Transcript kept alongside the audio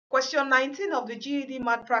Question 19 of the GED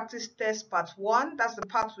Math Practice Test Part 1, that's the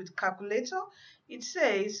part with calculator. It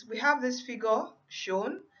says we have this figure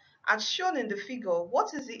shown. As shown in the figure,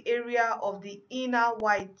 what is the area of the inner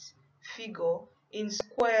white figure in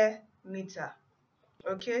square meter?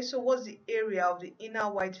 Okay, so what's the area of the inner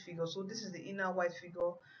white figure? So this is the inner white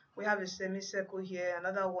figure. We have a semicircle here,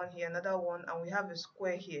 another one here, another one, and we have a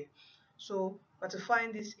square here. So we have to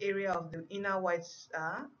find this area of the inner white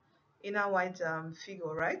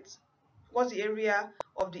figure, right? What's the area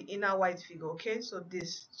of the inner white figure? Okay, so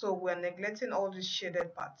this. So we're neglecting all these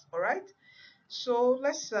shaded parts. All right. So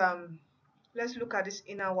let's look at this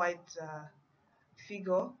inner white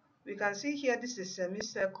figure. We can see here this is a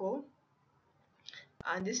semicircle,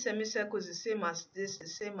 and this semicircle is the same as this, the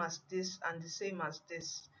same as this, and the same as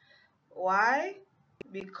this. Why?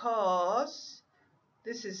 Because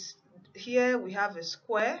this is here we have a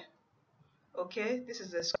square. Okay, this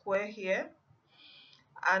is a square here,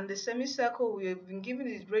 and the semicircle, we have been given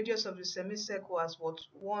the radius of the semicircle as what?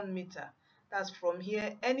 1 meter. That's from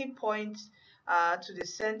here, any point to the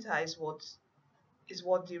center is what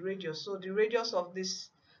the radius. So the radius of this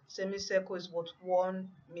semicircle is what? 1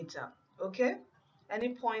 meter. Okay, any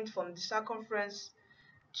point from the circumference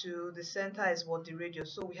to the center is what? The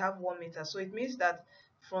radius. So we have 1 meter. So it means that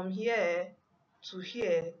from here to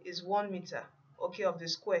here is 1 meter, okay, of the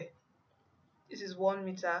square. This is 1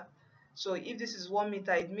 meter. So if this is 1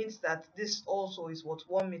 meter, it means that this also is what?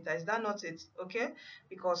 1 meter. Is that not it? Okay,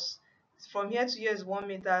 because from here to here is 1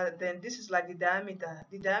 meter. Then this is like the diameter.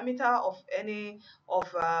 The diameter of any of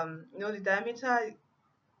the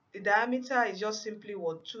diameter is just simply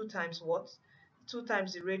what? 2 times what? 2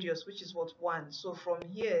 times the radius, which is what? 1. So from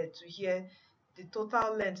here to here, the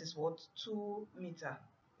total length is what? 2 meter.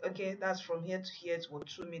 Okay, that's from here to here is what?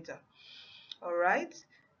 2 meter. All right.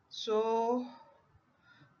 So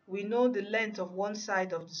we know the length of one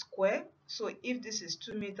side of the square. So if this is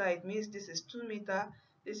 2 meter, it means this is 2 meter,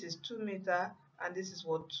 this is 2 meter, and this is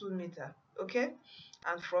what? 2 meter. Okay,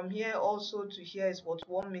 and from here also to here is what?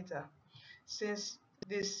 1 meter. Since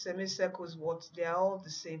this semicircle is what? They are all the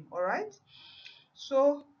same. All right.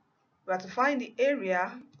 So we have to find the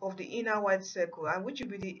area of the inner white circle, and which will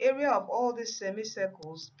be the area of all these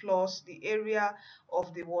semicircles plus the area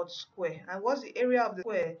of the what? Square. And what's the area of the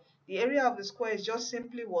square? The area of the square is just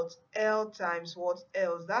simply what? L times what?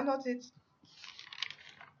 L. Is that not it?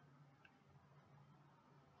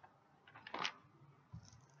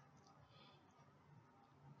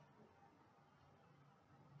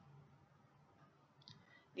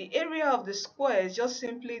 The area of the square is just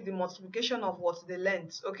simply the multiplication of what? The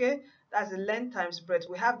length. Okay, that's the length times breadth.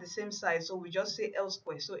 We have the same size, so we just say L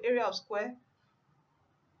square. So area of square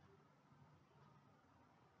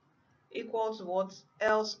equal to what?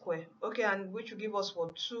 L square. Okay, and which will give us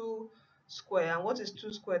what? 2 square. And what is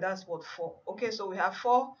 2 square? That's what? 4. Okay, so we have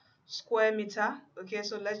 4 square meter. Okay,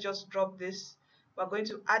 so let's just drop this. We're going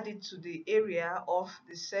to add it to the area of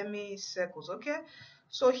the semicircles. Okay,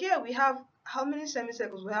 so here we have how many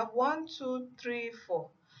semicircles? We have 1, 2, 3, 4.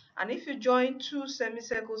 And if you join 2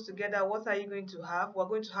 semicircles together, what are you going to have? We're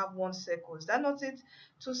going to have 1 circle. Is that not it?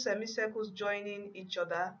 2 semicircles joining each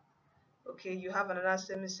other. Okay, you have another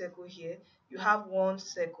semicircle here, you have 1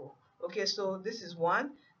 circle. Okay, so this is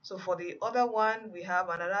 1. So for the other one, we have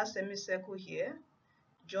another semicircle here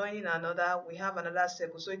joining another, we have another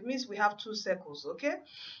circle. So it means we have 2 circles. Okay,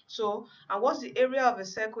 so and what's the area of a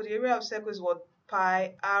circle? The area of a circle is what?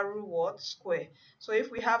 Pi r what? Square. So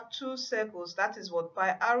if we have 2 circles, that is what?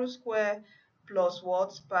 Pi r square plus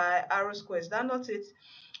what? Pi r square. Is that not it?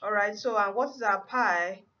 All right, so and what is our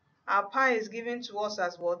pi? Our pi is given to us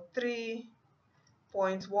as what?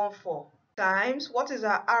 3.14 times, what is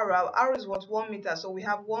our r? Our r is what? 1 meter. So we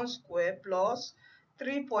have 1 square plus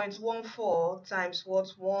 3.14 times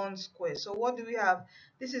what? 1 square. So what do we have?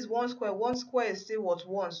 This is 1 square. 1 square is still what?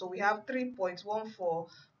 1. So we have 3.14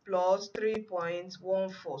 plus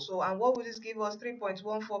 3.14. So and what will this give us?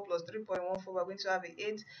 3.14 plus 3.14, we're going to have a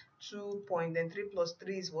 8, 2 point, then 3 plus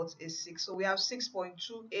 3 is what? Is 6. So we have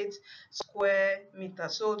 6.28 square meter.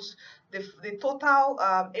 So the total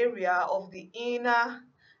area of the inner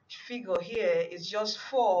figure here is just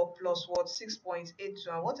 4 plus what? 6.82.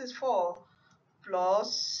 And what is 4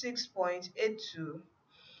 plus 6.82?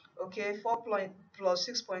 Okay, 4 plus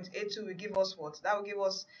 6.82 will give us what? That will give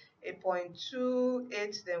us a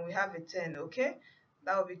 0.28, then we have a 10. Okay,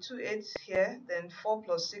 that will be 28 here, then 4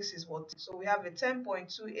 plus 6 is what? So we have a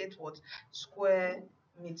 10.28 what? Square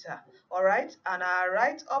meter. All right, and our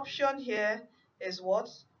right option here is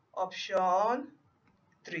what? Option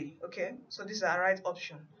 3. Okay, so this is our right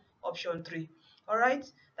option, option 3. All right,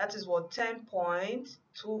 that is what?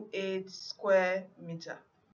 10.28 square meter.